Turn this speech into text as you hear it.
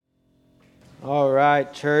All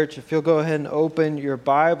right, church, if you'll go ahead and open your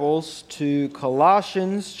Bibles to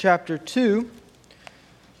Colossians chapter 2.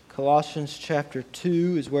 Colossians chapter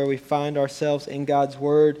 2 is where we find ourselves in God's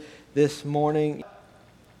Word this morning.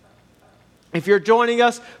 If you're joining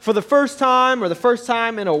us for the first time or the first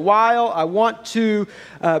time in a while, I want to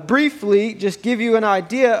briefly just give you an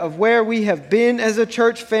idea of where we have been as a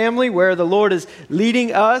church family, where the Lord is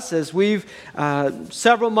leading us as we've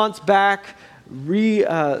several months back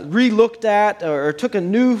re-looked at or took a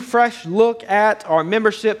new, fresh look at our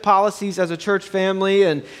membership policies as a church family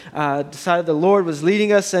and decided the Lord was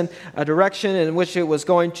leading us in a direction in which it was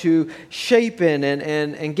going to shape in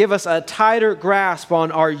and give us a tighter grasp on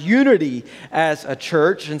our unity as a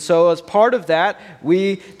church. And so as part of that,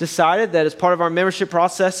 we decided that as part of our membership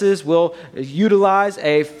processes, we'll utilize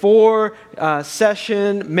a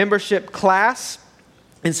 4-session membership class.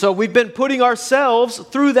 And so we've been putting ourselves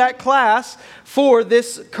through that class for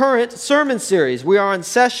this current sermon series. We are on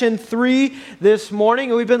session 3 this morning,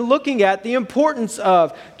 and we've been looking at the importance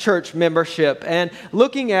of church membership and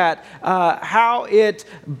looking at how it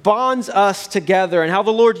bonds us together and how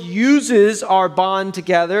the Lord uses our bond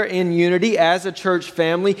together in unity as a church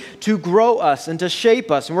family to grow us and to shape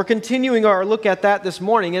us. And we're continuing our look at that this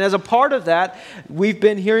morning. And as a part of that, we've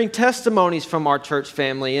been hearing testimonies from our church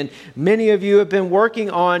family. And many of you have been working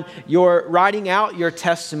on your writing out your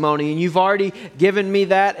testimony, and you've already given me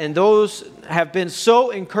that, and those have been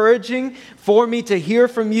so encouraging for me to hear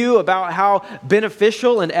from you about how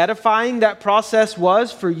beneficial and edifying that process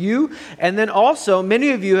was for you. And then also, many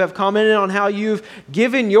of you have commented on how you've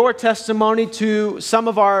given your testimony to some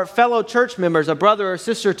of our fellow church members, a brother or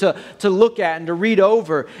sister to look at and to read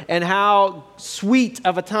over, and how sweet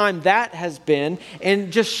of a time that has been,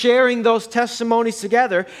 and just sharing those testimonies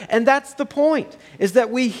together. And that's the point, is that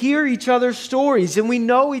we hear each other's stories and we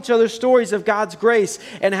know each other's stories of God's grace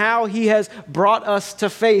and how He has brought us to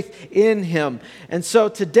faith in Him. And so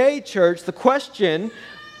today, church, the question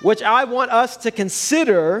which I want us to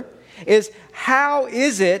consider is, how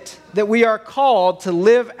is it that we are called to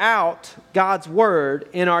live out God's Word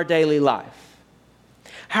in our daily life?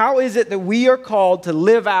 How is it that we are called to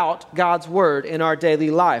live out God's Word in our daily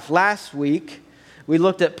life? Last week, we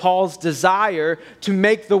looked at Paul's desire to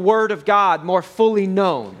make the Word of God more fully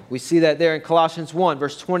known. We see that there in Colossians 1,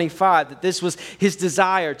 verse 25, that this was his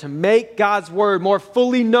desire to make God's Word more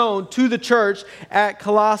fully known to the church at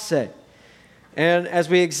Colossae. And as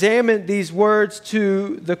we examined these words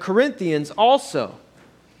to the Corinthians also,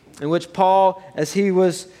 in which Paul, as he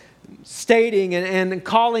was stating and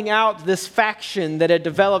calling out this faction that had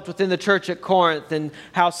developed within the church at Corinth, and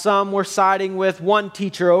how some were siding with one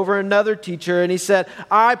teacher over another teacher. And he said,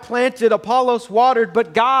 I planted, Apollos watered,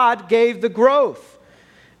 but God gave the growth.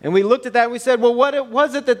 And we looked at that and we said, well, what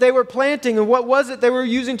was it that they were planting, and what was it they were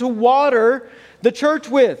using to water the church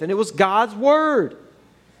with? And it was God's Word.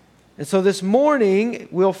 And so this morning,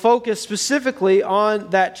 we'll focus specifically on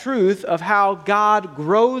that truth of how God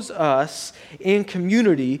grows us in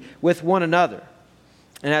community with one another.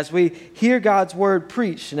 And as we hear God's Word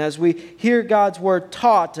preached, and as we hear God's Word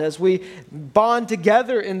taught, as we bond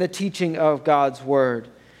together in the teaching of God's Word,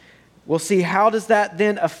 we'll see how does that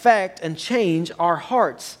then affect and change our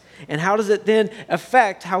hearts, and how does it then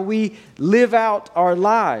affect how we live out our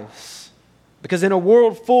lives. Because in a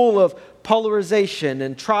world full of polarization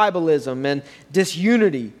and tribalism and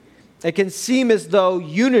disunity, it can seem as though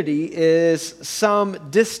unity is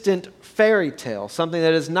some distant fairy tale, something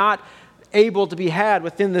that is not able to be had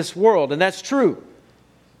within this world. And that's true.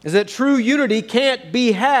 Is that true unity can't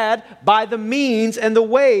be had by the means and the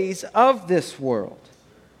ways of this world.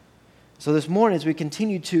 So this morning, as we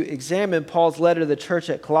continue to examine Paul's letter to the church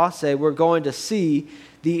at Colossae, we're going to see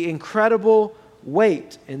the incredible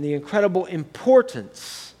weight and the incredible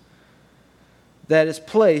importance that is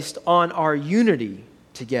placed on our unity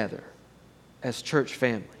together as church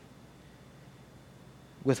family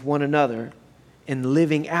with one another in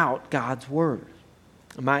living out God's Word.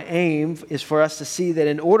 My aim is for us to see that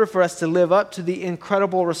in order for us to live up to the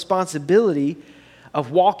incredible responsibility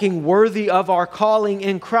of walking worthy of our calling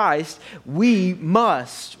in Christ, we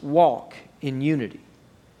must walk in unity.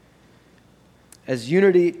 As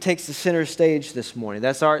unity takes the center stage this morning,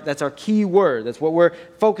 that's our key word. That's what we're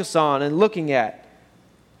focused on and looking at.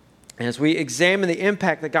 And as we examine the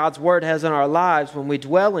impact that God's Word has on our lives when we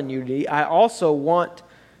dwell in unity, I also want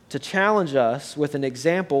to challenge us with an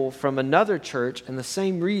example from another church in the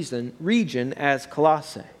same region as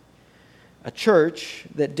Colossae. A church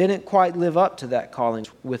that didn't quite live up to that calling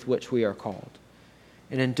with which we are called.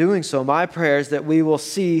 And in doing so, my prayer is that we will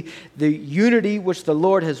see the unity which the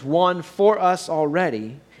Lord has won for us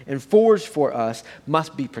already, and forged for us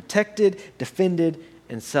must be protected, defended,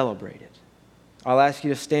 and celebrated. I'll ask you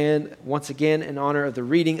to stand once again in honor of the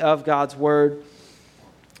reading of God's Word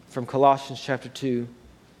from Colossians chapter 2,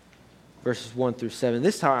 verses 1 through 7.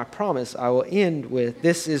 This time, I promise, I will end with,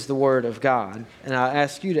 "This is the Word of God," and I'll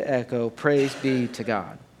ask you to echo, "Praise be to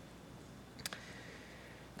God."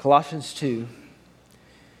 Colossians 2.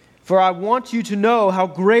 "For I want you to know how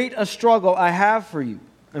great a struggle I have for you,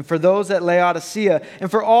 and for those at Laodicea, and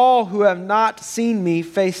for all who have not seen me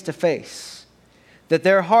face to face, that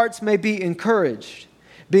their hearts may be encouraged,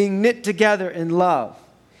 being knit together in love,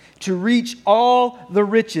 to reach all the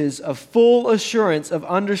riches of full assurance of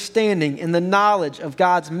understanding in the knowledge of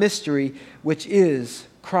God's mystery, which is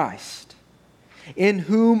Christ, in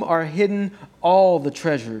whom are hidden all the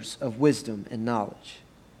treasures of wisdom and knowledge.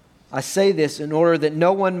 I say this in order that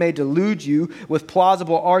no one may delude you with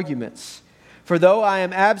plausible arguments. For though I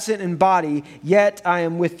am absent in body, yet I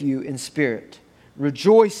am with you in spirit,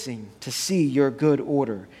 rejoicing to see your good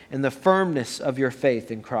order and the firmness of your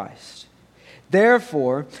faith in Christ.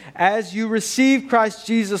 Therefore, as you receive Christ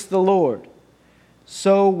Jesus the Lord,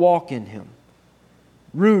 so walk in him,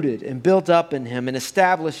 rooted and built up in him and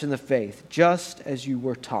established in the faith, just as you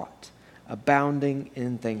were taught, abounding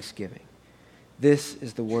in thanksgiving." This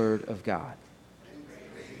is the word of God.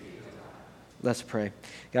 Let's pray.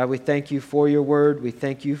 God, we thank you for your word. We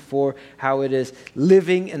thank you for how it is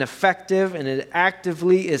living and effective, and it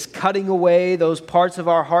actively is cutting away those parts of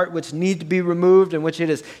our heart which need to be removed, and which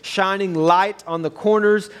it is shining light on the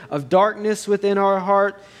corners of darkness within our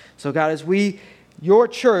heart. So God, as we, your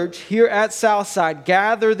church here at Southside,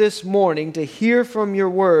 gather this morning to hear from your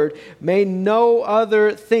word, may no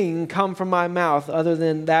other thing come from my mouth other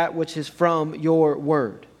than that which is from your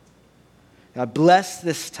word. God, bless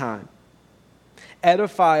this time.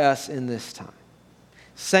 Edify us in this time.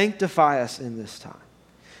 Sanctify us in this time,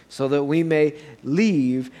 so that we may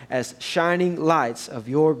leave as shining lights of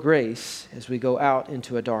your grace as we go out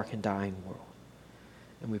into a dark and dying world.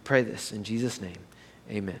 And we pray this in Jesus' name.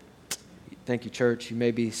 Amen. Thank you, church. You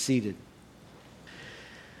may be seated.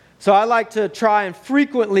 So I like to try and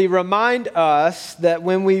frequently remind us that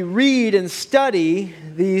when we read and study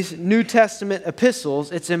these New Testament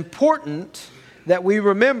epistles, it's important that we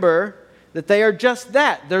remember that they are just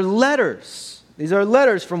that. They're letters. These are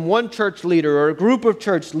letters from one church leader or a group of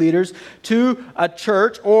church leaders to a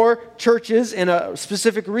church or churches in a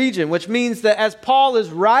specific region, which means that as Paul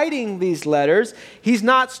is writing these letters, he's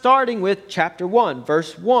not starting with chapter 1,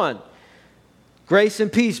 verse 1. Grace and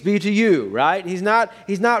peace be to you, right? He's not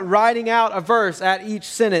writing out a verse at each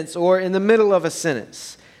sentence or in the middle of a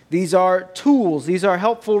sentence. These are tools. These are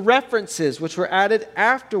helpful references which were added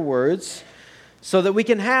afterwards so that we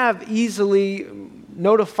can have easily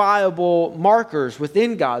notifiable markers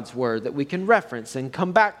within God's Word that we can reference and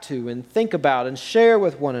come back to and think about and share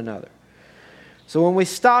with one another. So when we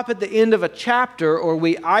stop at the end of a chapter or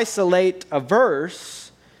we isolate a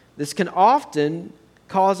verse, this can often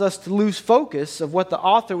cause us to lose focus of what the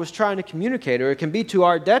author was trying to communicate, or it can be to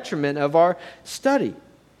our detriment of our study.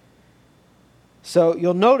 So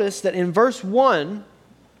you'll notice that in verse 1,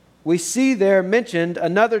 we see there mentioned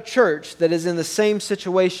another church that is in the same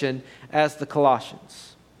situation as the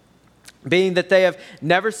Colossians, being that they have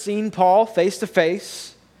never seen Paul face to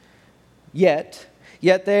face yet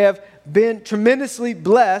they have been tremendously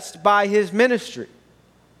blessed by his ministry.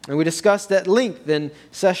 And we discussed at length in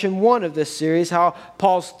session 1 of this series how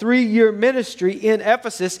Paul's 3-year ministry in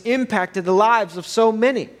Ephesus impacted the lives of so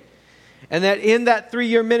many. And that in that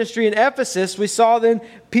 3-year ministry in Ephesus, we saw then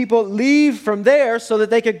people leave from there so that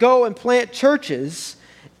they could go and plant churches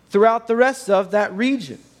throughout the rest of that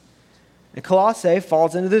region. And Colossae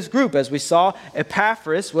falls into this group. As we saw,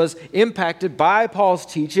 Epaphras was impacted by Paul's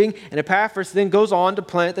teaching, and Epaphras then goes on to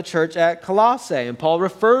plant the church at Colossae. And Paul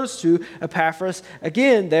refers to Epaphras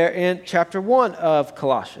again there in chapter 1 of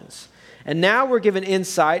Colossians. And now we're given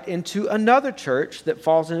insight into another church that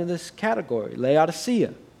falls into this category,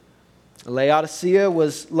 Laodicea. Laodicea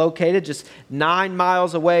was located just 9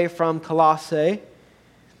 miles away from Colossae.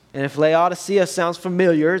 And if Laodicea sounds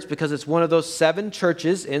familiar, it's because it's one of those 7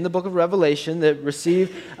 churches in the book of Revelation that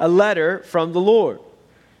received a letter from the Lord.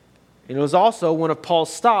 And it was also one of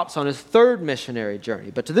Paul's stops on his 3rd missionary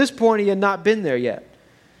journey. But to this point, he had not been there yet.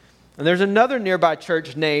 And there's another nearby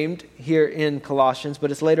church named here in Colossians,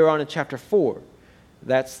 but it's later on in chapter 4.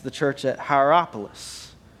 That's the church at Hierapolis.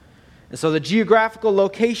 And so the geographical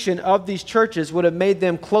location of these churches would have made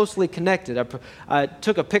them closely connected. I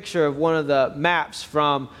took a picture of one of the maps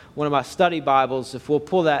from one of my study Bibles. If we'll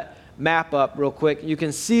pull that map up real quick, you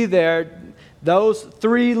can see there those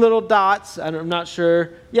three little dots, I'm not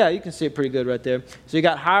sure. Yeah, you can see it pretty good right there. So you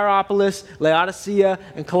got Hierapolis, Laodicea,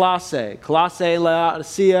 and Colossae. Colossae and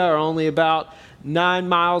Laodicea are only about 9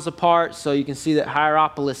 miles apart, so you can see that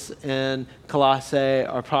Hierapolis and Colossae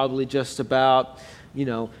are probably just about,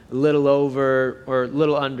 a little over or a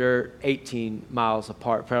little under 18 miles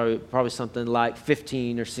apart, probably something like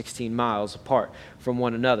 15 or 16 miles apart from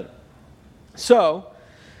one another. So,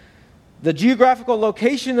 the geographical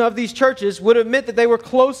location of these churches would admit that they were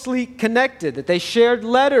closely connected, that they shared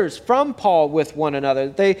letters from Paul with one another,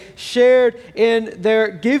 that they shared in their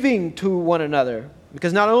giving to one another.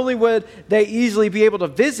 Because not only would they easily be able to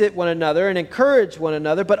visit one another and encourage one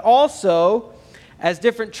another, but also, as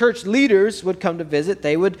different church leaders would come to visit,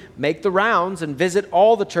 they would make the rounds and visit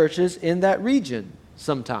all the churches in that region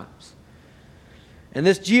sometimes. And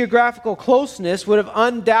this geographical closeness would have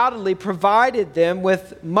undoubtedly provided them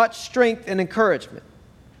with much strength and encouragement.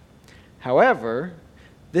 However,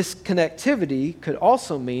 this connectivity could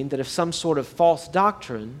also mean that if some sort of false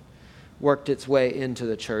doctrine worked its way into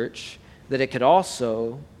the church, that it could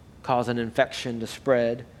also cause an infection to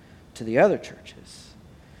spread to the other churches.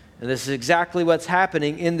 And this is exactly what's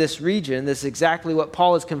happening in this region. This is exactly what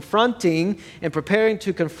Paul is confronting and preparing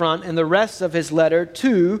to confront in the rest of his letter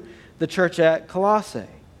to the church at Colossae.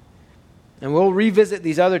 And we'll revisit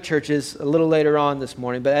these other churches a little later on this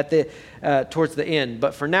morning, but towards the end.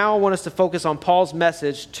 But for now, I want us to focus on Paul's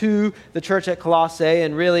message to the church at Colossae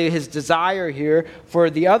and really his desire here for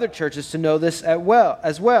the other churches to know this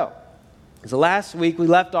as well. So last week, we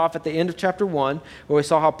left off at the end of chapter 1, where we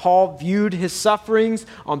saw how Paul viewed his sufferings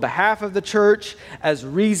on behalf of the church as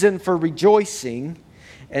reason for rejoicing.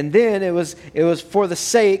 And then it was for the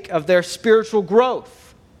sake of their spiritual growth.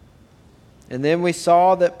 And then we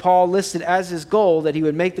saw that Paul listed as his goal that he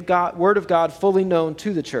would make the Word of God fully known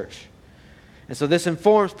to the church. And so this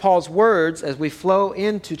informs Paul's words as we flow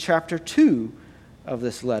into chapter 2 of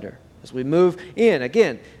this letter. As we move in,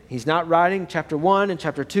 again, he's not writing chapter 1 and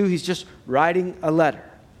chapter 2. He's just writing a letter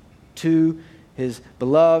to his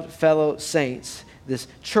beloved fellow saints, this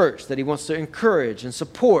church that he wants to encourage and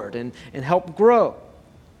support and help grow.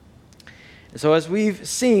 And so as we've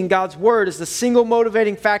seen, God's Word is the single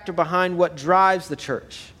motivating factor behind what drives the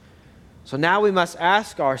church. So now we must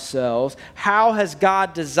ask ourselves, how has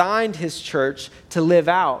God designed His church to live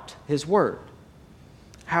out His Word?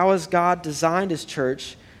 How has God designed His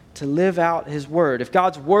church to live out His Word? If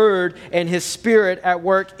God's Word and His Spirit at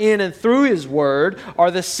work in and through His Word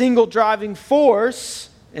are the single driving force,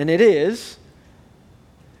 and it is,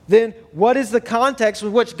 then what is the context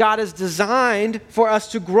with which God has designed for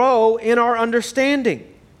us to grow in our understanding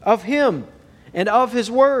of Him and of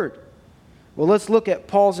His Word? Well, let's look at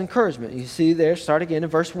Paul's encouragement. You see there, start again in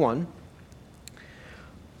verse 1.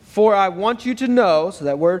 For I want you to know, so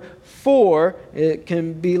that word for, it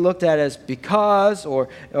can be looked at as because or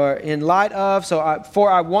in light of.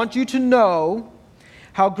 For I want you to know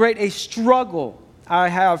how great a struggle I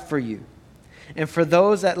have for you and for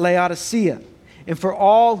those at Laodicea and for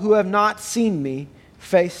all who have not seen me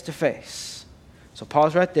face to face. So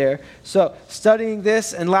pause right there. So studying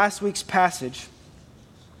this and last week's passage,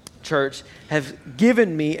 church, have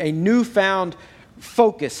given me a newfound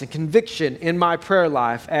focus and conviction in my prayer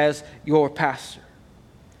life as your pastor.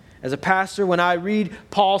 As a pastor, when I read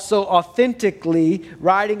Paul so authentically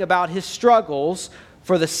writing about his struggles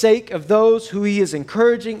for the sake of those who he is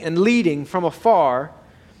encouraging and leading from afar,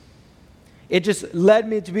 it just led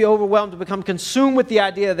me to be overwhelmed, to become consumed with the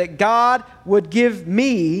idea that God would give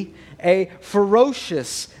me a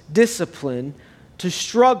ferocious discipline to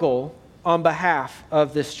struggle on behalf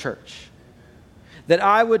of this church. That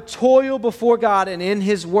I would toil before God and in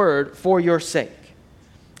His Word for your sake.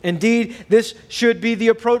 Indeed, this should be the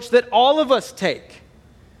approach that all of us take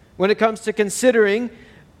when it comes to considering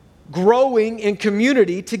growing in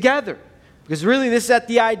community together. Because really this is at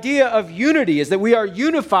the idea of unity, is that we are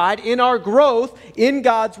unified in our growth in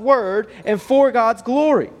God's Word and for God's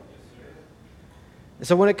glory. And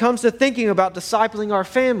so when it comes to thinking about discipling our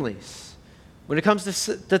families, when it comes to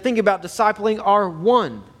thinking about discipling our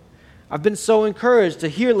one, I've been so encouraged to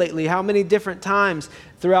hear lately how many different times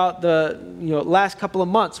throughout the last couple of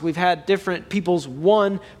months we've had different people's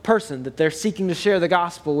one person that they're seeking to share the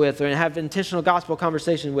gospel with or have intentional gospel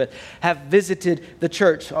conversation with have visited the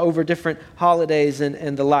church over different holidays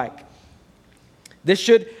and the like. This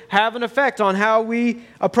should have an effect on how we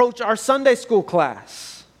approach our Sunday school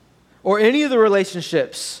class or any of the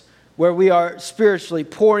relationships where we are spiritually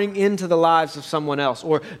pouring into the lives of someone else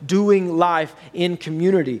or doing life in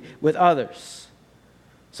community with others.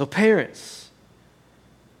 So parents,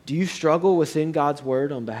 do you struggle within God's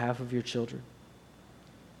Word on behalf of your children?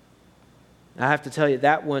 I have to tell you,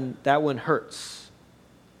 that one hurts.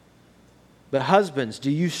 But husbands,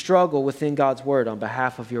 do you struggle within God's word on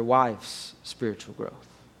behalf of your wife's spiritual growth?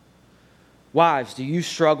 Wives, do you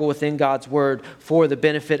struggle within God's word for the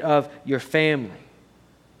benefit of your family?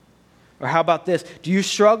 Or how about this? Do you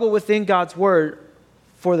struggle within God's word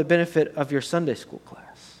for the benefit of your Sunday school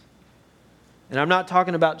class? And I'm not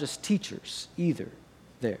talking about just teachers either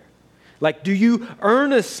there. Like, do you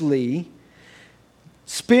earnestly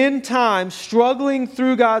spend time struggling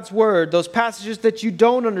through God's word, those passages that you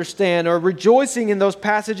don't understand, or rejoicing in those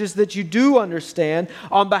passages that you do understand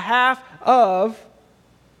on behalf of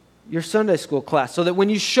your Sunday school class, so that when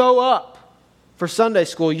you show up for Sunday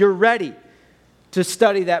school, you're ready to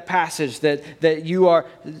study that passage that you are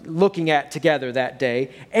looking at together that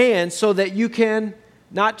day, and so that you can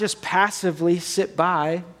not just passively sit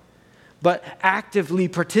by, but actively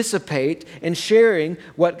participate in sharing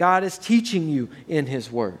what God is teaching you in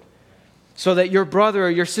His Word, so that your brother or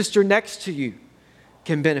your sister next to you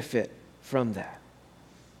can benefit from that.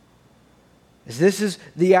 This is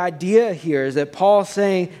the idea here, is that Paul's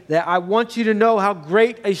saying that I want you to know how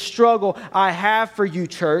great a struggle I have for you,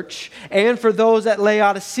 church, and for those at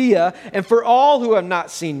Laodicea, and for all who have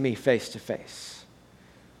not seen me face to face.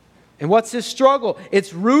 And what's this struggle?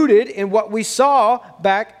 It's rooted in what we saw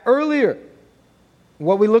back earlier,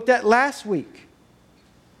 what we looked at last week.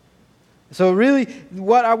 So really,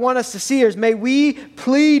 what I want us to see here is, may we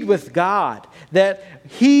plead with God that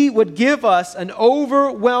He would give us an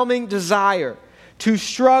overwhelming desire to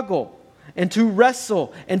struggle and to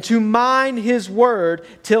wrestle and to mine His Word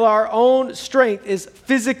till our own strength is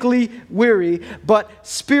physically weary, but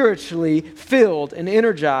spiritually filled and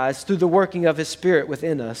energized through the working of His Spirit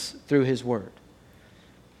within us through His Word.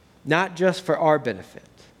 Not just for our benefit,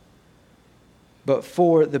 but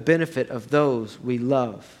for the benefit of those we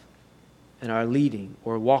love and are leading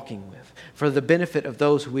or walking with, for the benefit of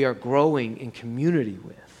those who we are growing in community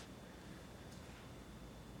with.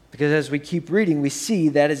 Because as we keep reading, we see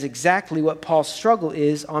that is exactly what Paul's struggle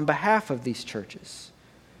is on behalf of these churches.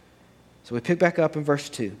 So we pick back up in verse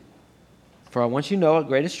 2. For I want you to know a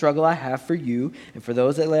greatest struggle I have for you and for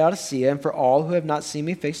those at Laodicea and for all who have not seen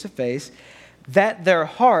me face to face, that their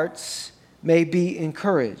hearts may be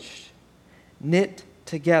encouraged, knit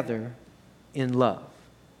together in love.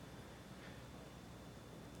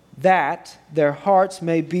 That their hearts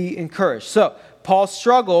may be encouraged. So, Paul's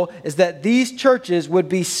struggle is that these churches would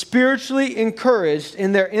be spiritually encouraged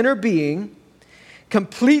in their inner being,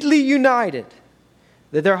 completely united,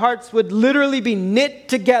 that their hearts would literally be knit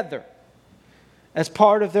together as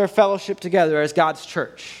part of their fellowship together as God's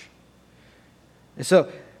church. And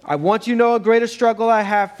so, I want you to know a greater struggle I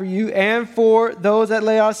have for you and for those at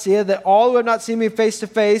Laodicea, that all who have not seen me face to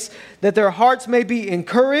face, that their hearts may be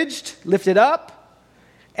encouraged, lifted up,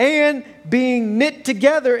 and being knit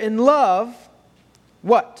together in love.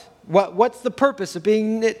 What's the purpose of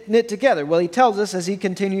being knit together? Well, he tells us as he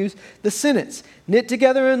continues the sentence. Knit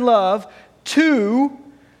together in love to,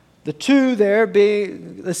 the two there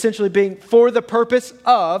being essentially being for the purpose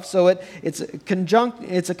of. So it's a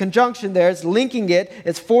conjunction there. It's linking it.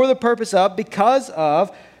 It's for the purpose of, because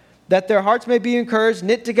of, that their hearts may be encouraged,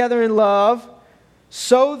 knit together in love,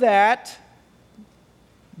 so that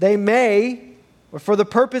they may, or for the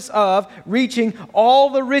purpose of, reaching all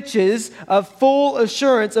the riches of full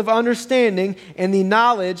assurance of understanding and the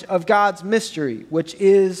knowledge of God's mystery, which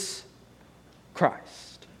is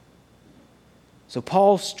Christ. So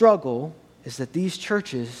Paul's struggle is that these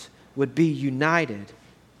churches would be united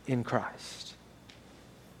in Christ.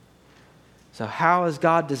 So how has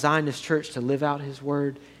God designed His church to live out His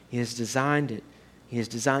Word? He has designed it. He has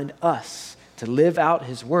designed us to live out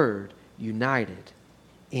His Word united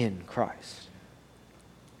in Christ.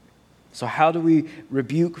 So how do we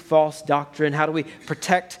rebuke false doctrine? How do we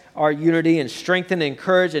protect our unity and strengthen,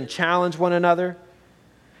 encourage, and challenge one another?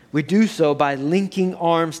 We do so by linking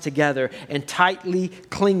arms together and tightly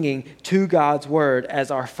clinging to God's Word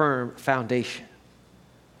as our firm foundation.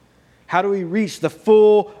 How do we reach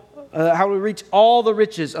how do we reach all the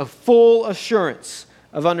riches of full assurance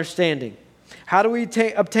of understanding? How do we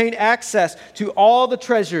obtain access to all the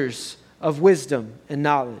treasures of wisdom and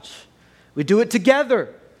knowledge? We do it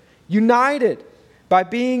together. United, by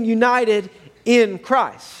being united in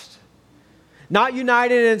Christ. Not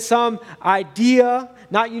united in some idea,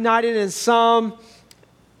 not united in some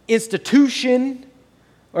institution,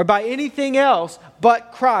 or by anything else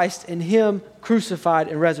but Christ and Him crucified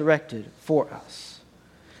and resurrected for us.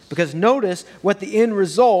 Because notice what the end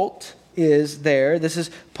result is there. This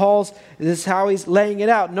is how he's laying it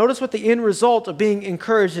out. Notice what the end result of being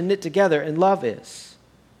encouraged and knit together in love is.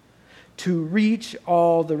 To reach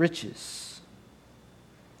all the riches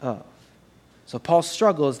of. So Paul's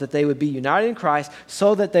struggle is that they would be united in Christ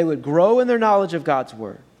so that they would grow in their knowledge of God's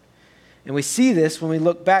word. And we see this when we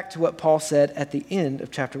look back to what Paul said at the end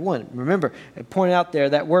of chapter 1. Remember, I pointed out there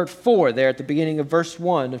that word for there at the beginning of verse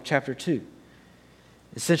 1 of chapter 2.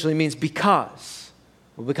 Essentially means because.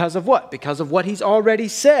 Well, because of what? Because of what he's already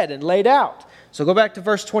said and laid out. So go back to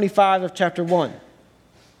verse 25 of chapter 1.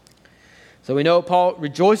 So we know Paul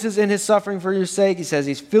rejoices in his suffering for your sake. He says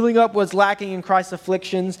he's filling up what's lacking in Christ's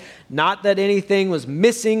afflictions. Not that anything was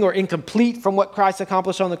missing or incomplete from what Christ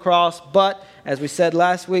accomplished on the cross, but, as we said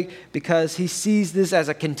last week, because he sees this as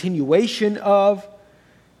a continuation of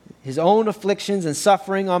his own afflictions and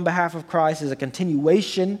suffering on behalf of Christ, as a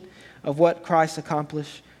continuation of what Christ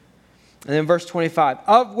accomplished. And then verse 25,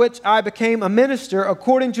 of which I became a minister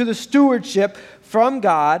according to the stewardship from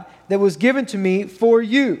God that was given to me for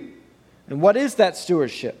you. And what is that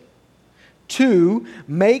stewardship? To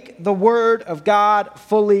make the word of God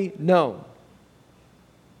fully known.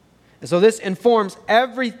 And so this informs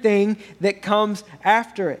everything that comes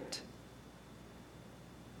after it.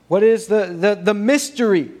 What is the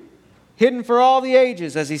mystery hidden for all the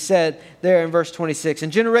ages, as he said there in verse 26,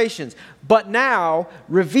 and generations, but now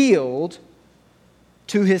revealed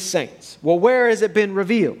to his saints. Well, where has it been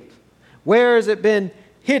revealed? Where has it been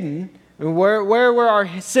hidden? And where were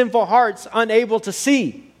our sinful hearts unable to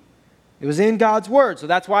see? It was in God's word. So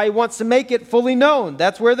that's why he wants to make it fully known.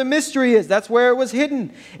 That's where the mystery is. That's where it was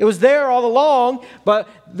hidden. It was there all along, but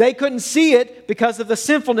they couldn't see it because of the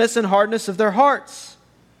sinfulness and hardness of their hearts.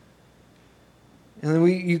 And then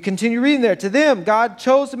you continue reading there. To them, God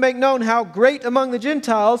chose to make known how great among the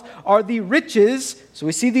Gentiles are the riches. So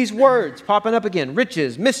we see these words popping up again.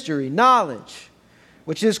 Riches, mystery, knowledge,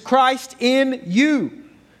 which is Christ in you,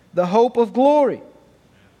 the hope of glory.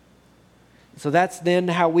 So that's then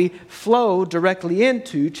how we flow directly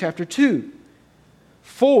into chapter 2.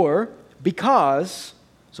 Because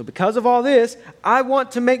of all this, I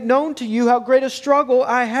want to make known to you how great a struggle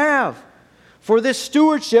I have for this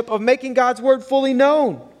stewardship of making God's word fully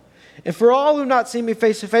known. And for all who have not seen me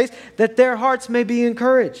face to face, that their hearts may be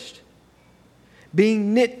encouraged,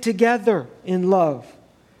 being knit together in love,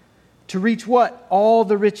 to reach what? All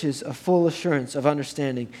the riches of full assurance of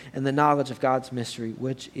understanding and the knowledge of God's mystery,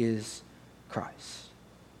 which is Christ.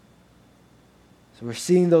 So we're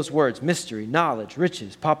seeing those words, mystery, knowledge,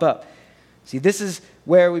 riches, pop up. See, this is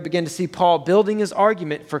where we begin to see Paul building his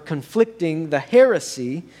argument for conflicting the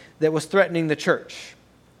heresy that was threatening the church.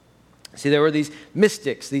 See, there were these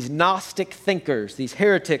mystics, these Gnostic thinkers, these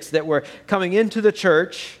heretics that were coming into the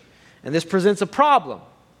church, and this presents a problem.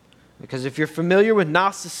 Because if you're familiar with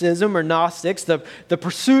Gnosticism or Gnostics, the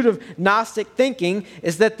pursuit of Gnostic thinking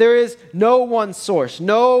is that there is no one source,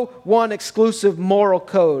 no one exclusive moral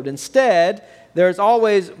code. Instead, there's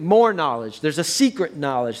always more knowledge. There's a secret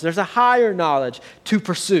knowledge. There's a higher knowledge to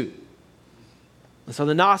pursue. And so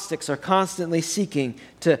the Gnostics are constantly seeking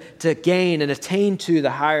to gain and attain to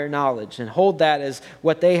the higher knowledge and hold that as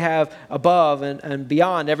what they have above and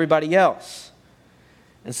beyond everybody else.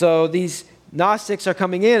 And so these Gnostics are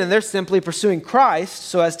coming in and they're simply pursuing Christ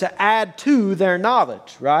so as to add to their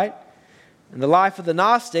knowledge, right? And the life of the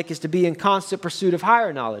Gnostic is to be in constant pursuit of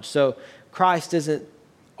higher knowledge. So Christ isn't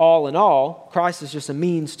all in all. Christ is just a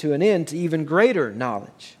means to an end to even greater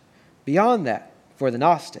knowledge beyond that for the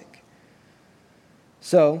Gnostic.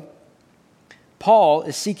 So Paul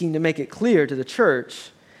is seeking to make it clear to the church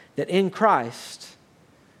that in Christ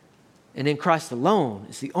and in Christ alone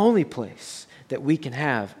is the only place that we can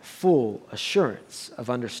have full assurance of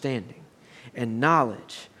understanding and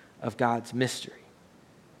knowledge of God's mystery.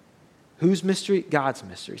 Whose mystery? God's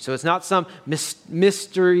mystery. So it's not some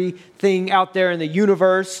mystery thing out there in the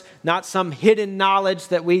universe, not some hidden knowledge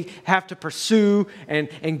that we have to pursue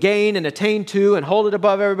and gain and attain to and hold it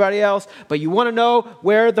above everybody else. But you want to know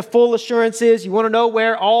where the full assurance is. You want to know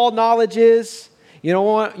where all knowledge is. You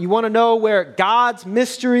want to know where God's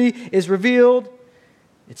mystery is revealed.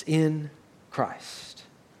 It's in Christ.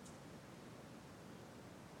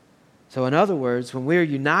 So in other words, when we're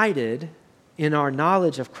united in our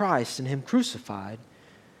knowledge of Christ and Him crucified,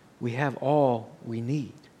 we have all we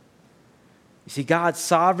need. You see, God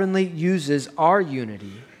sovereignly uses our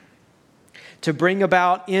unity to bring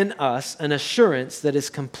about in us an assurance that is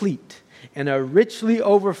complete and a richly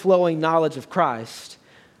overflowing knowledge of Christ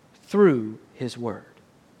through His Word.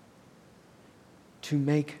 To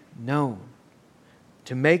make known,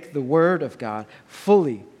 to make the Word of God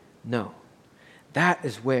fully known. That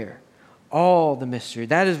is where all the mystery,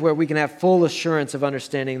 that is where we can have full assurance of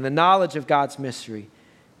understanding the knowledge of God's mystery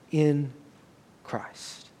in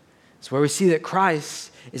Christ. It's where we see that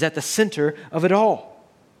Christ is at the center of it all.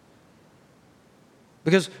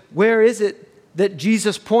 Because where is it that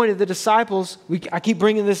Jesus pointed the disciples? I keep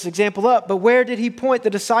bringing this example up, but where did he point the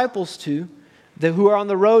disciples to who are on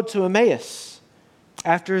the road to Emmaus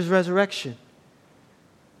after his resurrection?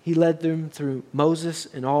 He led them through Moses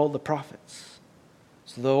and all the prophets.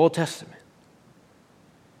 So the Old Testament.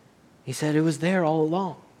 He said it was there all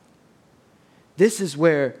along. This is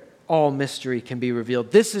where all mystery can be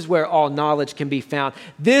revealed. This is where all knowledge can be found.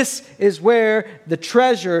 This is where the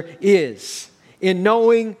treasure is, in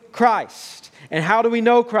knowing Christ. And how do we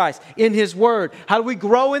know Christ? In His Word. How do we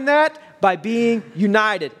grow in that? By being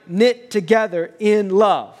united, knit together in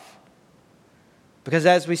love. Because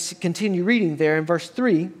as we continue reading there in verse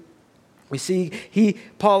 3, we see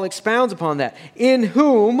Paul expounds upon that. In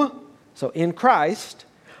whom, so in Christ,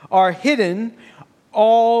 are hidden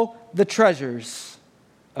all the treasures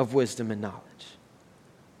of wisdom and knowledge.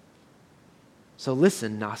 So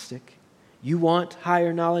listen, Gnostic. You want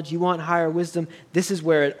higher knowledge? You want higher wisdom? This is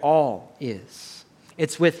where it all is.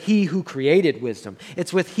 It's with He who created wisdom.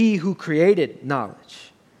 It's with He who created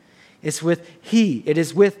knowledge. It's with He. It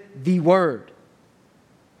is with the Word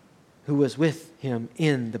who was with Him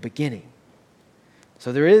in the beginning.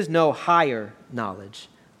 So there is no higher knowledge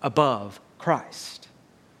above Christ.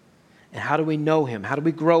 And how do we know Him? How do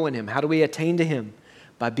we grow in Him? How do we attain to Him?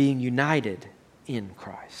 By being united in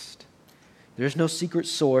Christ. There is no secret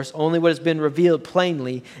source, only what has been revealed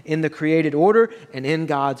plainly in the created order and in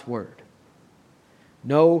God's Word.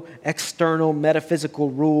 No external metaphysical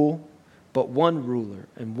rule, but one ruler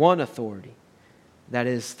and one authority. That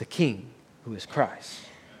is the King, who is Christ.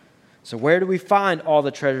 So where do we find all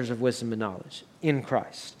the treasures of wisdom and knowledge? In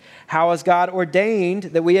Christ. How has God ordained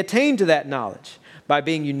that we attain to that knowledge? By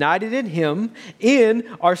being united in Him in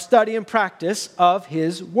our study and practice of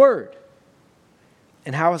His Word.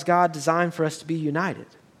 And how has God designed for us to be united?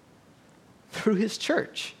 Through His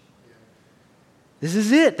church. This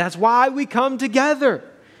is it. That's why we come together.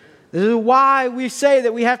 This is why we say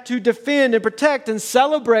that we have to defend and protect and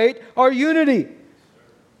celebrate our unity.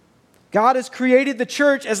 God has created the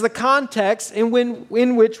church as the context in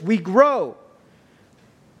which we grow.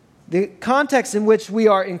 The context in which we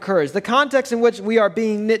are encouraged. The context in which we are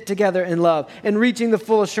being knit together in love and reaching the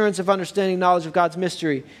full assurance of understanding knowledge of God's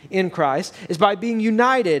mystery in Christ is by being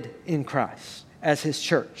united in Christ as His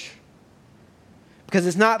church. Because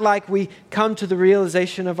it's not like we come to the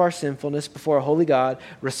realization of our sinfulness before a holy God,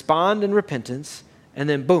 respond in repentance, and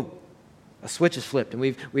then boom, a switch is flipped, and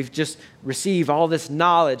we've just received all this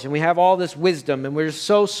knowledge, and we have all this wisdom, and we're just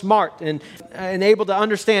so smart and able to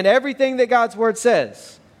understand everything that God's Word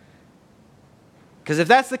says. Because if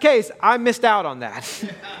that's the case, I missed out on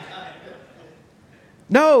that.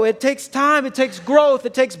 No, it takes time, it takes growth,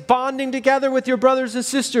 it takes bonding together with your brothers and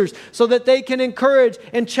sisters so that they can encourage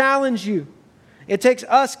and challenge you. It takes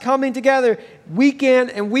us coming together week in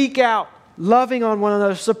and week out, loving on one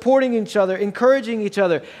another, supporting each other, encouraging each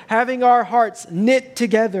other, having our hearts knit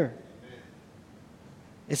together.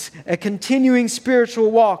 It's a continuing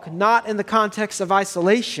spiritual walk, not in the context of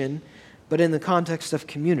isolation, but in the context of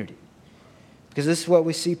community. Because this is what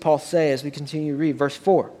we see Paul say as we continue to read. Verse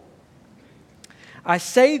 4. I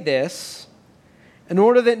say this in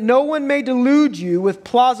order that no one may delude you with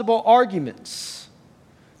plausible arguments.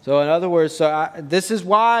 So in other words, this is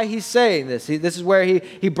why he's saying this. This is where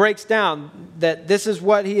he breaks down that this is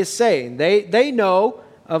what he is saying. They know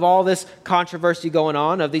of all this controversy going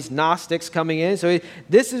on, of these Gnostics coming in. So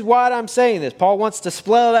this is why I'm saying this. Paul wants to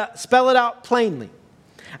spell it out plainly.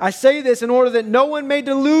 I say this in order that no one may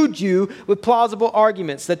delude you with plausible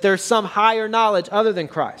arguments, that there's some higher knowledge other than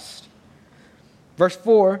Christ. Verse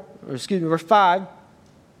 5.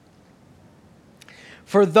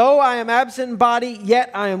 For though I am absent in body, yet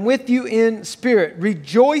I am with you in spirit,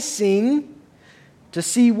 rejoicing to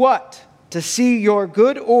see what? To see your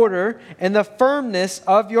good order and the firmness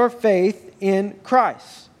of your faith in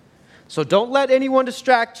Christ. So don't let anyone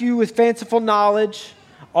distract you with fanciful knowledge.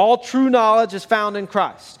 All true knowledge is found in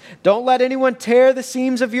Christ. Don't let anyone tear the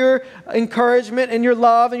seams of your encouragement and your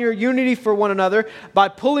love and your unity for one another by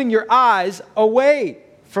pulling your eyes away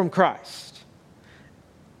from Christ.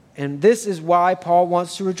 And this is why Paul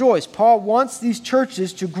wants to rejoice. Paul wants these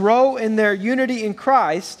churches to grow in their unity in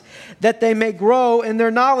Christ, that they may grow in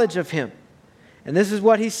their knowledge of Him. And this is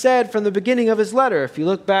what he said from the beginning of his letter. If you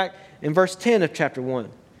look back in verse 10 of chapter 1,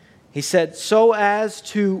 he said, so as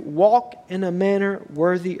to walk in a manner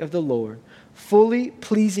worthy of the Lord, fully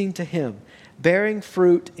pleasing to Him, bearing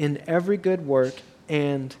fruit in every good work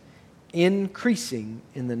and increasing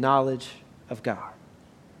in the knowledge of God.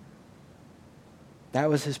 That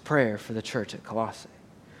was his prayer for the church at Colossae.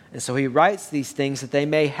 And so he writes these things that they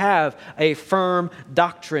may have a firm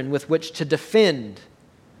doctrine with which to defend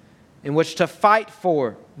in which to fight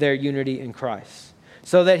for their unity in Christ,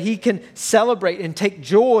 so that he can celebrate and take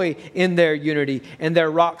joy in their unity and their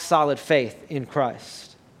rock-solid faith in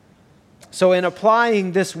Christ. So in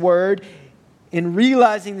applying this word, in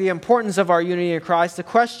realizing the importance of our unity in Christ, the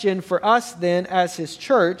question for us then as his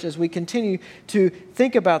church, as we continue to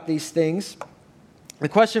think about these things, the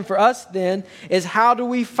question for us then is, how do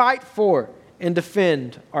we fight for and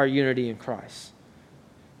defend our unity in Christ?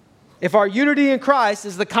 If our unity in Christ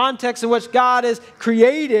is the context in which God has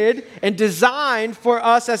created and designed for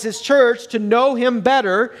us as his church to know him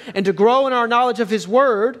better and to grow in our knowledge of his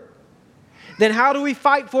word, then how do we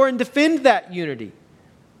fight for and defend that unity?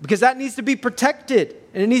 Because that needs to be protected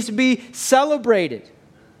and it needs to be celebrated.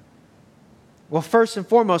 Well, first and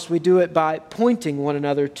foremost, we do it by pointing one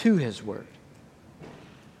another to his word.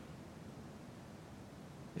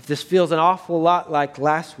 If this feels an awful lot like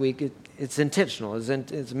last week, it's intentional.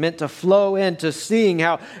 It's meant to flow into seeing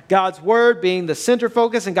how God's word being the center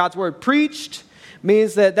focus and God's word preached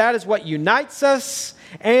means that is what unites us,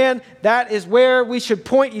 and that is where we should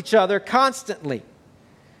point each other constantly.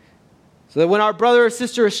 So that when our brother or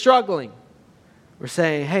sister is struggling, we're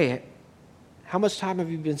saying, hey, how much time have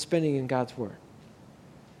you been spending in God's word?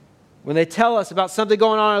 When they tell us about something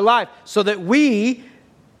going on in our life, so that we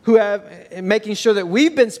who have, making sure that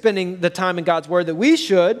we've been spending the time in God's word that we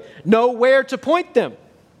should, know where to point them.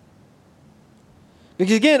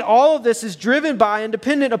 Because again, all of this is driven by and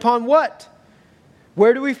dependent upon what?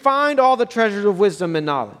 Where do we find all the treasures of wisdom and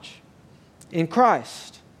knowledge? In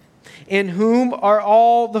Christ, in whom are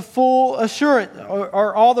all the full assurance,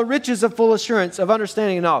 or all the riches of full assurance of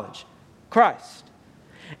understanding and knowledge? Christ.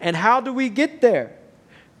 And how do we get there?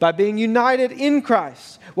 By being united in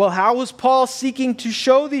Christ. Well, how was Paul seeking to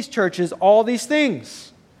show these churches all these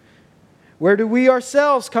things? Where do we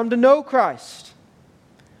ourselves come to know Christ?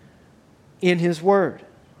 In his word.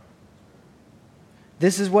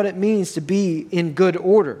 This is what it means to be in good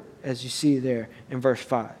order, as you see there in verse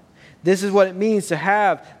 5. This is what it means to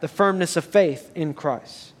have the firmness of faith in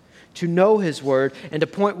Christ, to know his word and to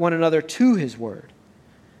point one another to his word.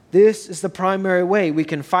 This is the primary way we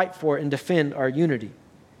can fight for and defend our unity.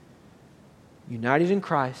 United in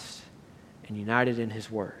Christ and united in his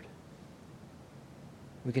word.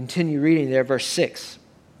 We continue reading there, verse 6.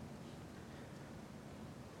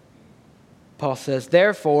 Paul says,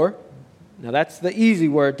 therefore, now that's the easy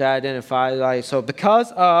word to identify. So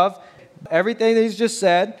because of everything that he's just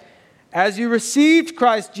said, as you received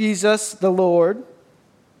Christ Jesus the Lord,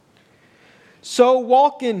 so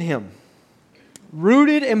walk in him,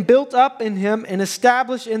 rooted and built up in him and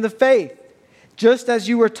established in the faith, just as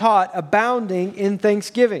you were taught, abounding in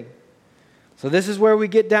thanksgiving. So this is where we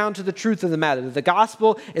get down to the truth of the matter. The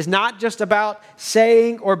gospel is not just about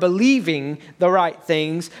saying or believing the right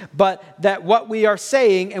things, but that what we are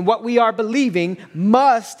saying and what we are believing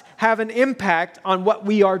must have an impact on what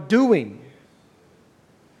we are doing.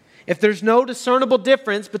 If there's no discernible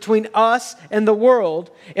difference between us and the world,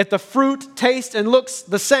 if the fruit tastes and looks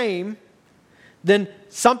the same, then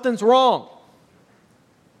something's wrong.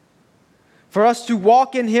 For us to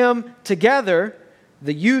walk in him together,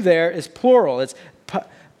 the you there is plural. It's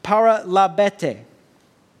paralabete.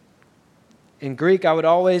 In Greek, I would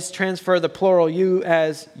always transfer the plural you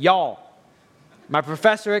as y'all. My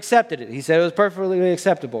professor accepted it. He said it was perfectly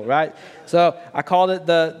acceptable, right? So I called it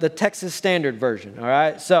the Texas Standard Version, all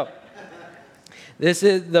right? So this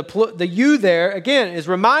is the you there, again, is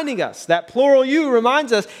reminding us. That plural you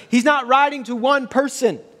reminds us he's not writing to one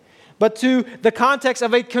person, but to the context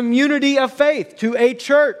of a community of faith, to a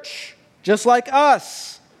church, just like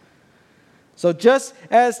us. So just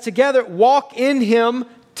as together, walk in him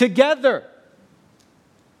together.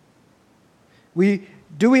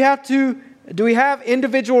 Do we have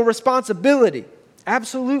individual responsibility?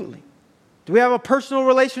 Absolutely. Do we have a personal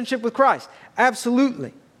relationship with Christ?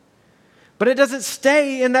 Absolutely. But it doesn't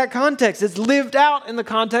stay in that context. It's lived out in the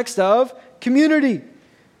context of community.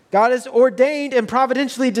 God has ordained and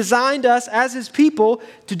providentially designed us as his people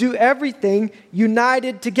to do everything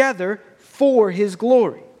united together for his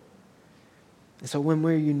glory. And so when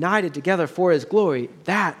we're united together for his glory,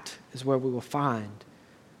 that is where we will find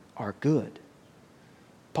our good.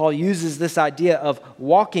 Paul uses this idea of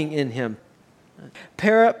walking in him.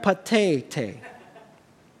 Peripatete.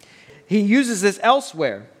 He uses this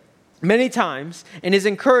elsewhere many times in his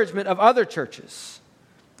encouragement of other churches.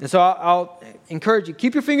 And so I'll encourage you,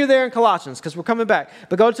 keep your finger there in Colossians because we're coming back.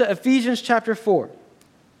 But go to Ephesians chapter 4.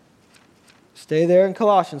 Stay there in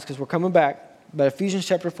Colossians because we're coming back. But Ephesians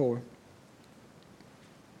chapter 4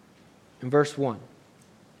 and verse 1.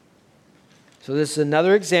 So this is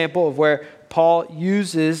another example of where Paul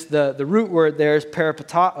uses the root word there is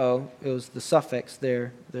peripatao. It was the suffix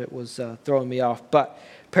there that was throwing me off. But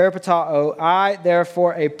peripatao, I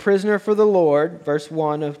therefore, a prisoner for the Lord, verse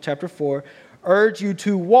 1 of chapter 4, urge you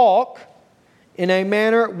to walk in a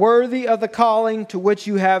manner worthy of the calling to which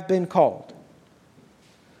you have been called.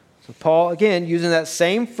 So Paul, again, using that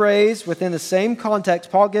same phrase within the same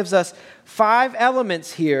context, Paul gives us 5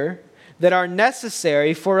 elements here that are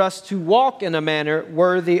necessary for us to walk in a manner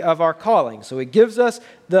worthy of our calling. So he gives us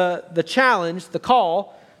the challenge, the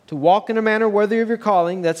call, to walk in a manner worthy of your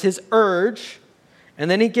calling. That's his urge. And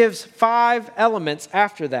then he gives 5 elements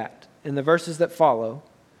after that in the verses that follow.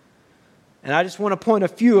 And I just want to point a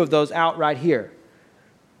few of those out right here.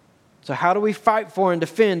 So how do we fight for and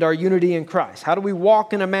defend our unity in Christ? How do we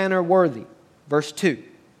walk in a manner worthy? Verse 2.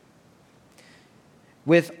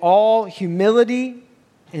 With all humility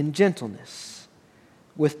and gentleness,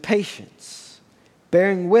 with patience,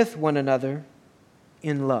 bearing with one another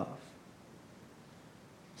in love.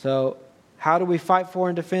 So, how do we fight for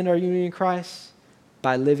and defend our unity in Christ?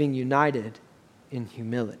 By living united in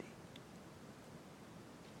humility.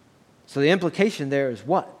 So the implication there is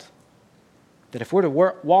what? That if we're to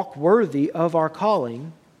walk worthy of our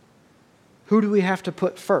calling, who do we have to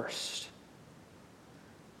put first?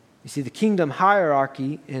 You see, the kingdom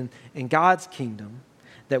hierarchy in God's kingdom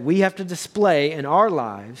that we have to display in our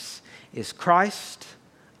lives is Christ,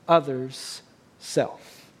 others,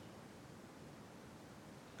 self.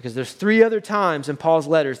 Because there's 3 other times in Paul's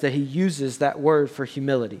letters that he uses that word for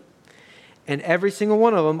humility. And every single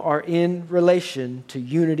one of them are in relation to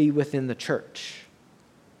unity within the church.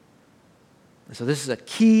 And so this is a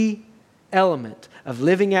key element of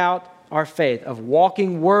living out our faith, of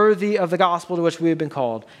walking worthy of the gospel to which we have been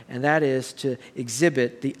called, and that is to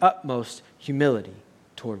exhibit the utmost humility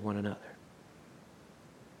toward one another.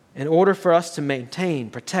 In order for us to maintain,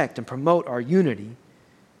 protect, and promote our unity,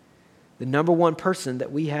 the number one person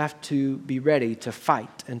that we have to be ready to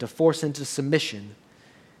fight and to force into submission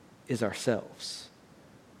is ourselves.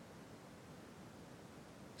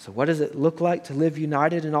 So what does it look like to live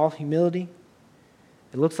united in all humility?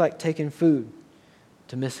 It looks like taking food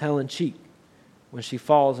to Miss Helen Cheek when she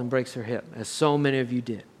falls and breaks her hip, as so many of you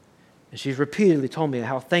did. And she's repeatedly told me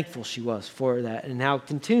how thankful she was for that and how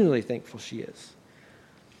continually thankful she is.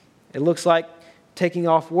 It looks like taking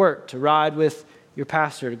off work to ride with your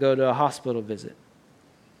pastor to go to a hospital visit.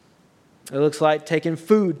 It looks like taking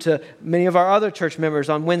food to many of our other church members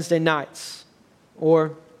on Wednesday nights,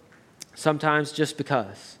 or sometimes just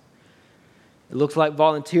because. It looks like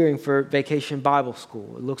volunteering for Vacation Bible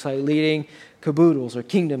School. It looks like leading caboodles or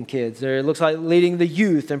Kingdom Kids. Or it looks like leading the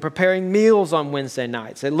youth and preparing meals on Wednesday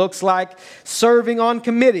nights. It looks like serving on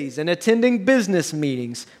committees and attending business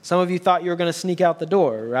meetings. Some of you thought you were going to sneak out the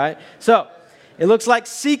door, right? So, it looks like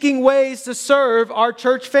seeking ways to serve our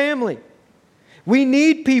church family. We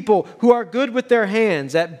need people who are good with their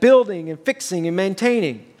hands at building and fixing and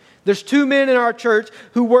maintaining. There's 2 men in our church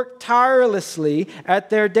who work tirelessly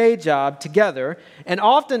at their day job together, and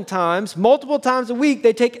oftentimes, multiple times a week,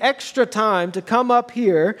 they take extra time to come up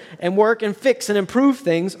here and work and fix and improve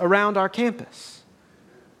things around our campus.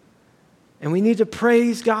 And we need to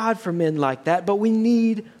praise God for men like that, but we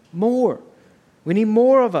need more. We need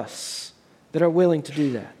more of us that are willing to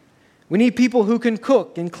do that. We need people who can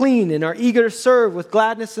cook and clean and are eager to serve with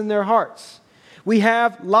gladness in their hearts. We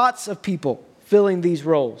have lots of people filling these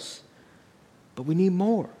roles, but we need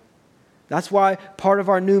more. That's why part of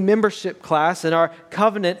our new membership class and our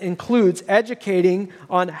covenant includes educating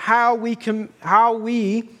on how we,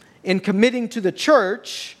 in committing to the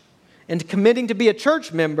church and committing to be a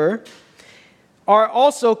church member, are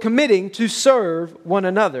also committing to serve one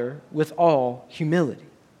another with all humility.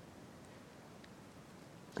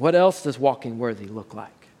 What else does walking worthy look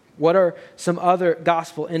like? What are some other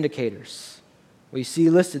gospel indicators? Well, you see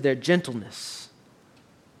listed there gentleness.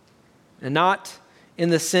 And not in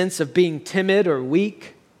the sense of being timid or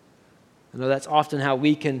weak. I know that's often how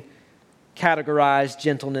we can categorize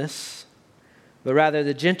gentleness. But rather,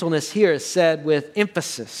 the gentleness here is said with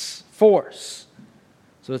emphasis, force.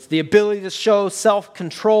 So it's the ability to show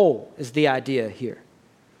self-control is the idea here.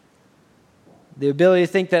 The ability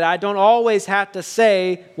to think that I don't always have to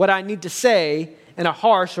say what I need to say in a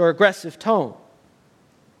harsh or aggressive tone.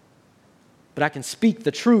 But I can speak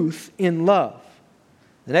the truth in love.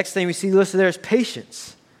 The next thing we see listed there is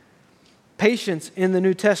patience. Patience in the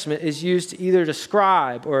New Testament is used to either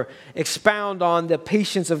describe or expound on the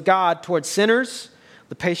patience of God towards sinners,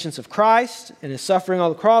 the patience of Christ and His suffering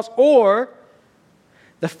on the cross, or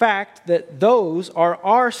the fact that those are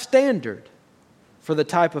our standard for the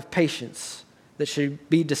type of patience that should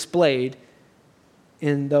be displayed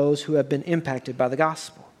in those who have been impacted by the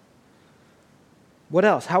gospel. What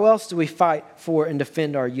else? How else do we fight for and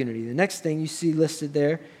defend our unity? The next thing you see listed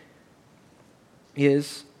there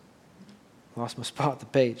is, lost my spot on the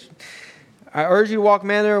page. I urge you to walk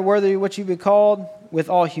manner worthy of what you've been called, with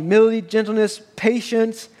all humility, gentleness,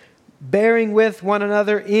 patience, bearing with one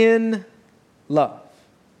another in love.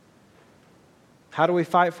 How do we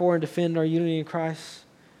fight for and defend our unity in Christ?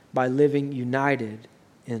 By living united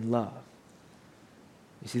in love.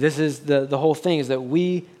 You see, this is the whole thing, is that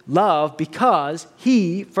we love because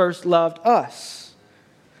He first loved us.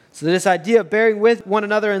 So this idea of bearing with one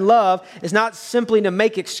another in love is not simply to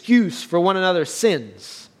make excuse for one another's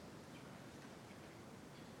sins.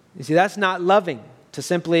 You see, that's not loving, to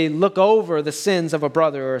simply look over the sins of a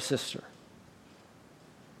brother or a sister.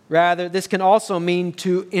 Rather, this can also mean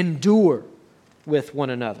to endure with one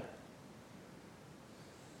another.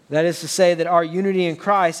 That is to say that our unity in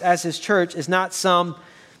Christ as His church is not some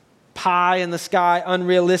pie in the sky,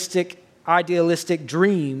 unrealistic, idealistic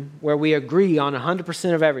dream where we agree on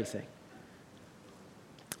 100% of everything.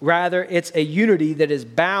 Rather, it's a unity that is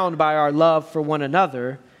bound by our love for one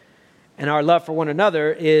another, and our love for one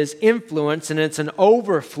another is influenced, and it's an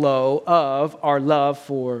overflow of our love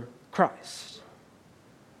for Christ.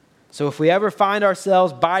 So if we ever find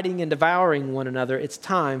ourselves biting and devouring one another, it's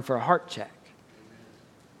time for a heart check.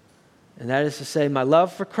 And that is to say, my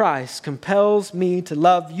love for Christ compels me to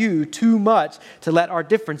love you too much to let our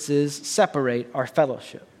differences separate our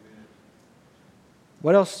fellowship.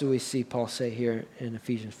 What else do we see Paul say here in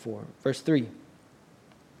Ephesians 4? Verse 3.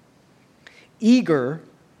 Eager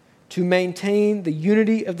to maintain the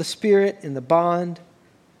unity of the Spirit in the bond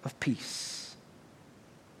of peace.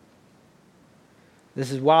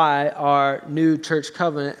 This is why our new church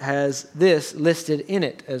covenant has this listed in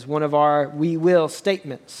it as one of our we will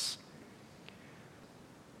statements.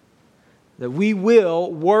 That we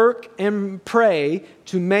will work and pray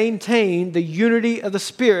to maintain the unity of the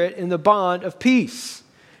Spirit in the bond of peace.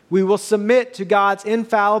 We will submit to God's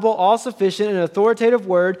infallible, all-sufficient, and authoritative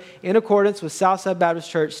word in accordance with Southside Baptist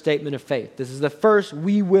Church statement of faith. This is the first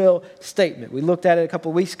we will statement. We looked at it a couple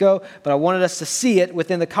of weeks ago, but I wanted us to see it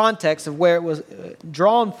within the context of where it was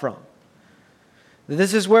drawn from.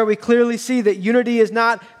 This is where we clearly see that unity is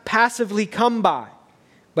not passively come by,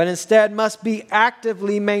 but instead must be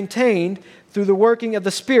actively maintained through the working of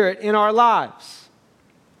the Spirit in our lives.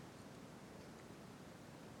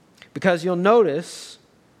 Because you'll notice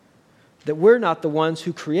that we're not the ones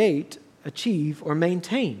who create, achieve, or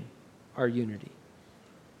maintain our unity.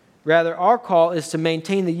 Rather, our call is to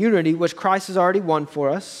maintain the unity which Christ has already won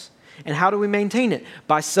for us. And how do we maintain it?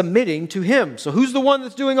 By submitting to Him. So who's the one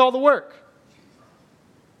that's doing all the work?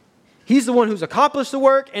 He's the one who's accomplished the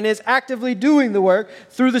work and is actively doing the work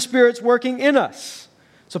through the Spirit's working in us.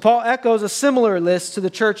 So Paul echoes a similar list to the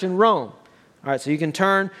church in Rome. All right, so you can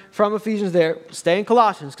turn from Ephesians there, stay in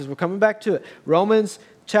Colossians because we're coming back to it. Romans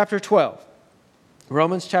chapter 12.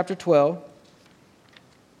 Romans chapter 12.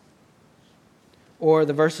 Or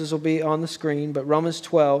the verses will be on the screen, but Romans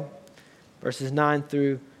 12, verses 9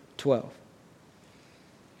 through 12.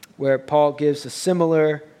 Where Paul gives a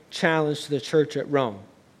similar challenge to the church at Rome.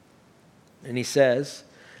 And he says,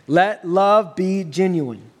 let love be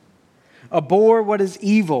genuine. Abhor what is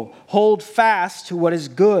evil. Hold fast to what is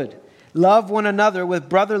good. Love one another with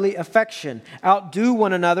brotherly affection. Outdo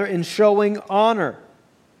one another in showing honor.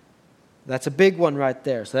 That's a big one right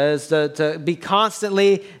there. So that is to be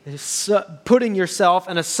constantly putting yourself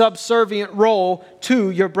in a subservient role to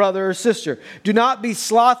your brother or sister. Do not be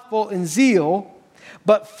slothful in zeal,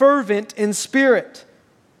 but fervent in spirit.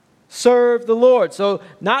 Serve the Lord. So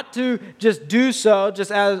not to just do so just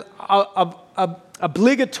as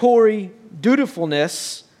obligatory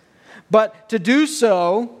dutifulness, but to do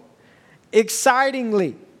so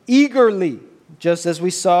excitingly, eagerly, just as we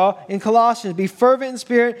saw in Colossians. Be fervent in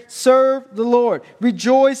spirit, serve the Lord.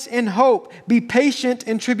 Rejoice in hope. Be patient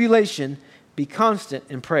in tribulation. Be constant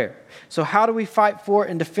in prayer. So how do we fight for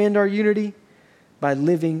and defend our unity? By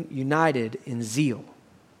living united in zeal.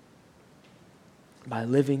 By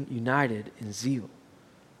living united in zeal.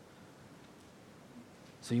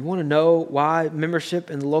 So you want to know why membership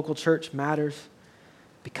in the local church matters?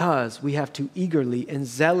 Because we have to eagerly and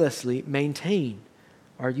zealously maintain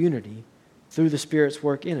our unity through the Spirit's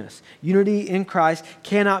work in us. Unity in Christ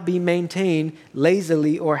cannot be maintained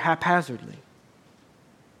lazily or haphazardly.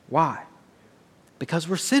 Why? Because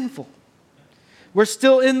we're sinful. We're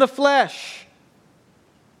still in the flesh.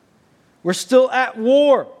 We're still at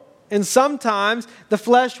war. And sometimes the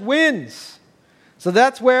flesh wins. So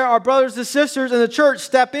that's where our brothers and sisters in the church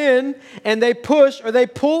step in and they push or they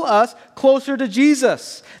pull us closer to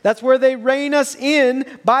Jesus. That's where they rein us in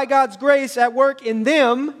by God's grace at work in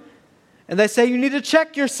them. And they say, you need to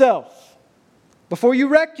check yourself before you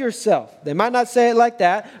wreck yourself. They might not say it like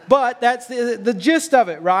that, but that's the gist of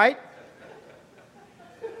it, right?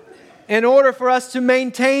 In order for us to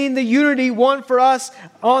maintain the unity won for us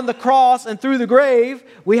on the cross and through the grave,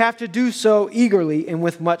 we have to do so eagerly and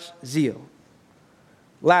with much zeal.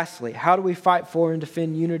 Lastly, how do we fight for and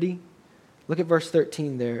defend unity? Look at verse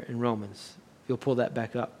 13 there in Romans. If you'll pull that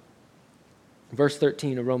back up. Verse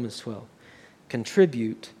 13 of Romans 12.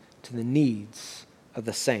 Contribute to the needs of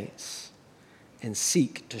the saints and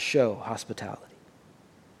seek to show hospitality.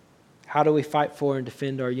 How do we fight for and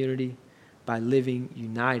defend our unity? By living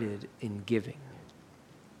united in giving.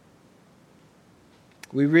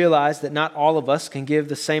 We realize that not all of us can give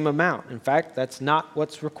the same amount. In fact, that's not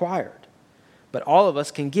what's required. But all of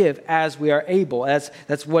us can give as we are able.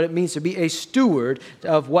 That's what it means to be a steward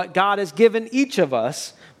of what God has given each of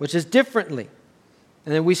us, which is differently.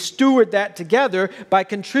 And then we steward that together by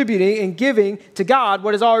contributing and giving to God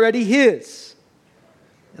what is already His.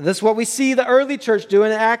 And this is what we see the early church do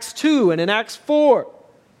in Acts 2 and in Acts 4.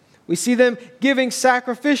 We see them giving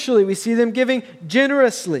sacrificially. We see them giving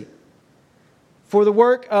generously for the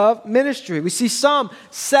work of ministry. We see some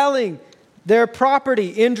selling their property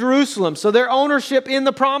in Jerusalem, so their ownership in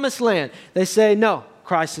the promised land. They say, no,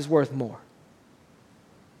 Christ is worth more.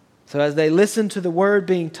 So as they listened to the word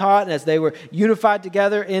being taught, and as they were unified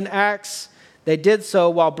together in Acts, they did so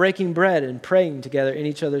while breaking bread and praying together in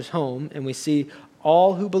each other's home. And we see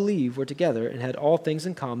all who believed were together and had all things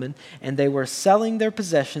in common, and they were selling their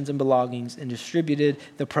possessions and belongings and distributed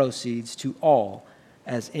the proceeds to all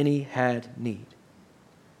as any had need.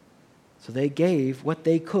 So they gave what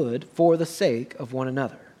they could for the sake of one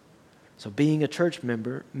another. So being a church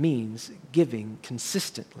member means giving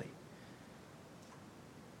consistently.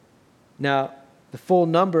 Now, the full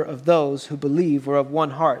number of those who believe were of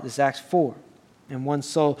one heart. This is Acts 4. And one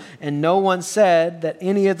soul. And no one said that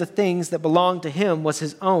any of the things that belonged to him was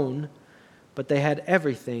his own, but they had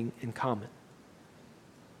everything in common.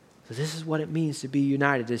 So this is what it means to be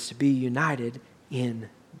united, is to be united in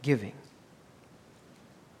giving.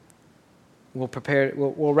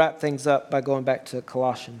 We'll wrap things up by going back to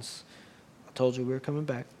Colossians. I told you we were coming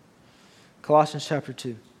back. Colossians chapter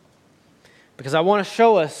 2. Because I want to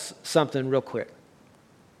show us something real quick.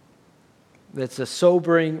 That's a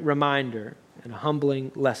sobering reminder and a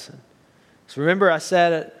humbling lesson. So remember I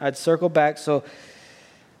said I'd circle back. So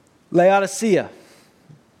Laodicea.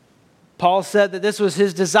 Paul said that this was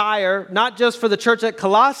his desire, not just for the church at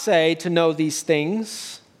Colossae to know these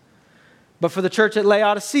things, but for the church at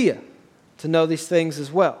Laodicea to know these things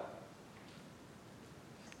as well.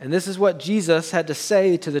 And this is what Jesus had to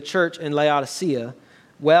say to the church in Laodicea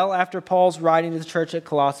well after Paul's writing to the church at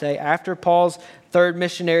Colossae, after Paul's third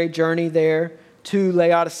missionary journey there to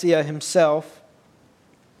Laodicea himself.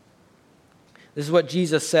 This is what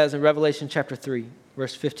Jesus says in Revelation chapter 3,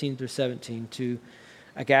 verse 15 through 17, to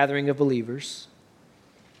a gathering of believers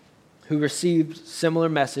who received similar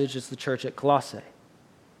message as the church at Colossae.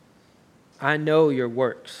 I know your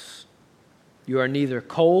works. You are neither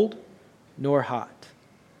cold nor hot.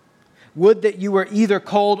 Would that you were either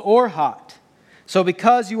cold or hot. So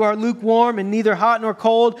because you are lukewarm and neither hot nor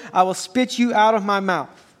cold, I will spit you out of my mouth.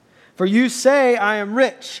 For you say, I am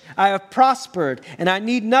rich, I have prospered, and I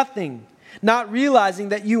need nothing, not realizing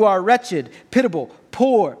that you are wretched, pitiable,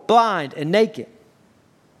 poor, blind, and naked.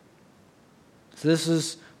 So this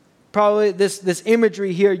is probably this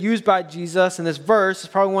imagery here used by Jesus in this verse is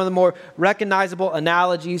probably one of the more recognizable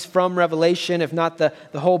analogies from Revelation, if not the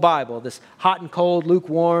whole Bible. This hot and cold,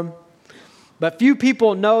 lukewarm. But few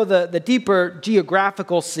people know the deeper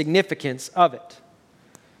geographical significance of it.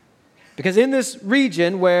 Because in this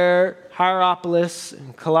region where Hierapolis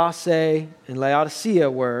and Colossae and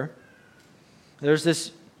Laodicea were, there's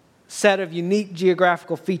this set of unique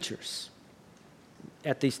geographical features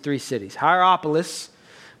at these three cities. Hierapolis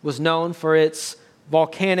was known for its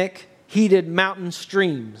volcanic, heated mountain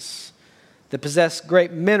streams that possessed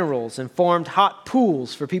great minerals and formed hot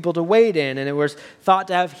pools for people to wade in, and it was thought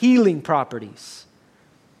to have healing properties.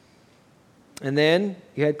 And then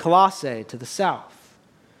you had Colossae to the south.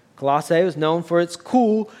 Colossae was known for its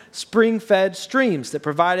cool, spring-fed streams that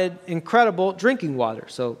provided incredible drinking water.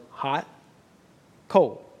 So hot,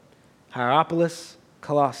 cold. Hierapolis,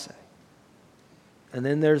 Colossae. And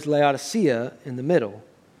then there's Laodicea in the middle,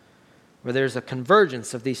 where there's a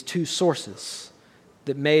convergence of these two sources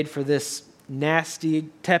that made for this nasty,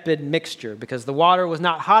 tepid mixture because the water was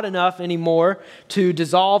not hot enough anymore to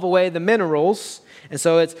dissolve away the minerals. And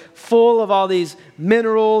so it's full of all these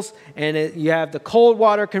minerals, and you have the cold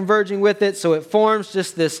water converging with it, so it forms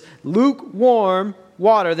just this lukewarm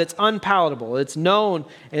water that's unpalatable. It's known,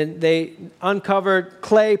 and they uncovered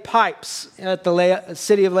clay pipes at the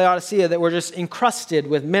city of Laodicea that were just encrusted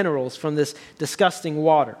with minerals from this disgusting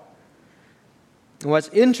water. And what's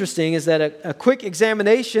interesting is that a quick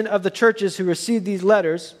examination of the churches who received these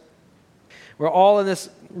letters were all in this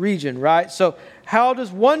region, right? So how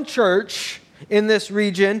does one church in this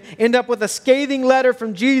region end up with a scathing letter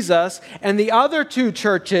from Jesus, and the other two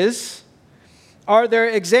churches are their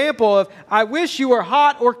example of, I wish you were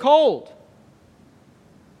hot or cold.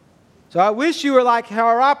 So I wish you were like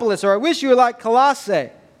Hierapolis, or I wish you were like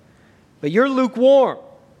Colossae, but you're lukewarm,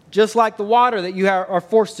 just like the water that you are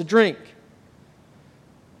forced to drink.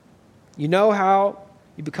 You know how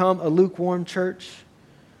you become a lukewarm church?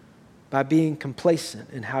 By being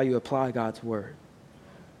complacent in how you apply God's word,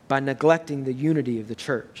 by neglecting the unity of the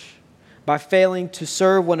church, by failing to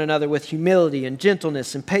serve one another with humility and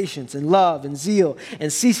gentleness and patience and love and zeal,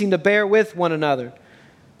 and ceasing to bear with one another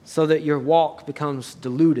so that your walk becomes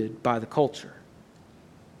diluted by the culture.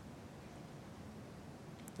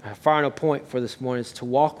 Our final point for this morning is to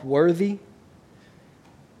walk worthy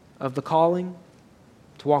of the calling,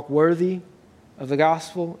 to walk worthy of the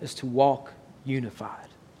gospel is to walk unified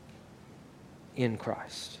in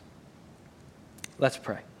Christ. Let's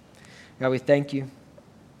pray. God, we thank you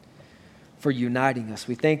for uniting us.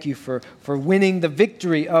 We thank you for winning the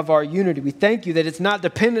victory of our unity. We thank you that it's not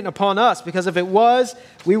dependent upon us, because if it was,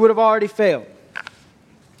 we would have already failed.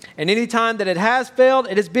 And any time that it has failed,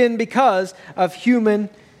 it has been because of human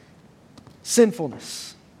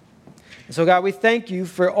sinfulness. And so, God, we thank you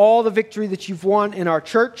for all the victory that you've won in our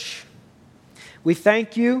church. We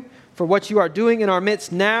thank you for what you are doing in our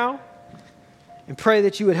midst now, and pray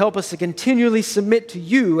that you would help us to continually submit to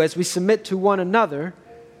you as we submit to one another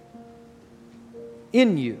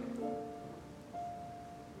in you.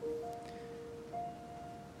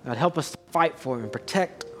 God, help us to fight for and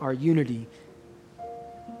protect our unity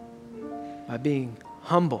by being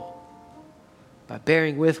humble, by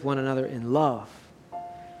bearing with one another in love,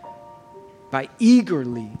 by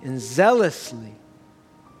eagerly and zealously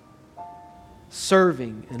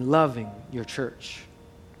serving and loving your church.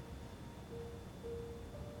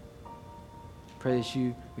 Pray that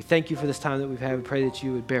we thank you for this time that we've had. We pray that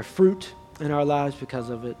you would bear fruit in our lives because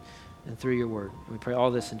of it and through your word. And we pray all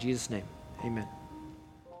this in Jesus' name. Amen.